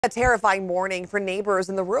A terrifying morning for neighbors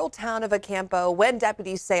in the rural town of Acampo when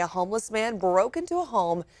deputies say a homeless man broke into a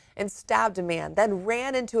home and stabbed a man, then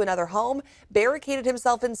ran into another home, barricaded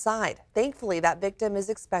himself inside. Thankfully, that victim is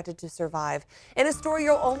expected to survive. In a story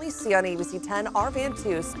you'll only see on ABC 10, our Van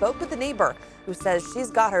 2 spoke with a neighbor who says she's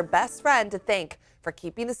got her best friend to thank for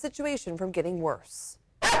keeping the situation from getting worse.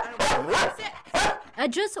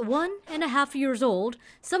 At just 1.5 years old,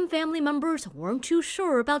 some family members weren't too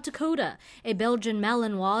sure about Dakota, a Belgian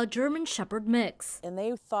Malinois German Shepherd mix. And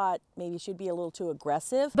they thought maybe she'd be a little too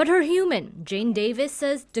aggressive. But her human, Jane Davis,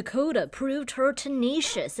 says Dakota proved her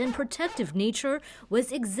tenacious and protective nature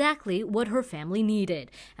was exactly what her family needed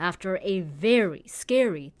after a very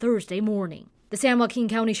scary Thursday morning. The San Joaquin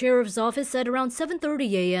County Sheriff's Office said around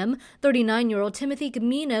 7:30 a.m., 39-year-old Timothy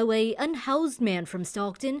Camino, a unhoused man from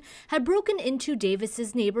Stockton, had broken into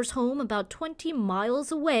Davis's neighbor's home about 20 miles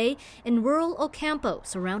away in rural Acampo,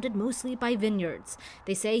 surrounded mostly by vineyards.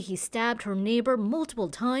 They say he stabbed her neighbor multiple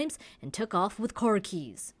times and took off with car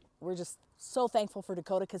keys. We're just so thankful for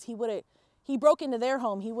Dakota because he broke into their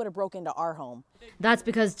home, he would have broke into our home. That's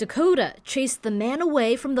because Dakota chased the man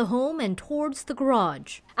away from the home and towards the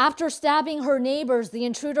garage. After stabbing her neighbors, the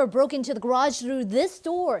intruder broke into the garage through this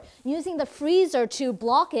door, using the freezer to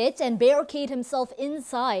block it and barricade himself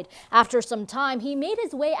inside. After some time, he made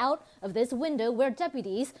his way out of this window where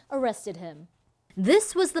deputies arrested him.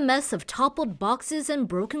 This was the mess of toppled boxes and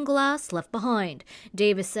broken glass left behind.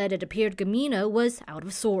 Davis said it appeared Camino was out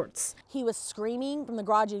of sorts. He was screaming from the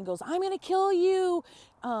garage and he goes, "I'm going to kill you.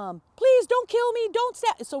 Please don't kill me. Don't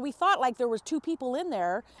stab." So we thought like there was two people in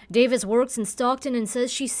there. Davis works in Stockton and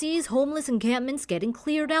says she sees homeless encampments getting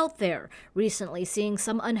cleared out there, recently seeing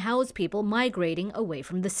some unhoused people migrating away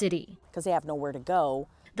from the city. Because they have nowhere to go.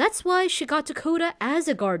 That's why she got Dakota as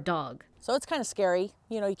a guard dog. So it's kind of scary.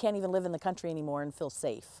 You know, you can't even live in the country anymore and feel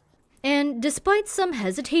safe. And despite some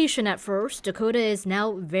hesitation at first, Dakota is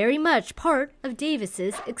now very much part of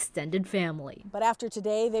Davis's extended family. But after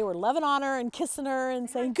today, they were loving on her and kissing her and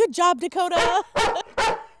saying, "Good job, Dakota."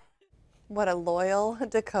 What a loyal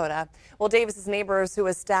Dakota. Well, Davis's neighbors who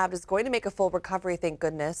was stabbed is going to make a full recovery, thank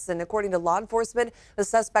goodness. And according to law enforcement, the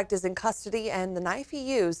suspect is in custody and the knife he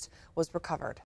used was recovered.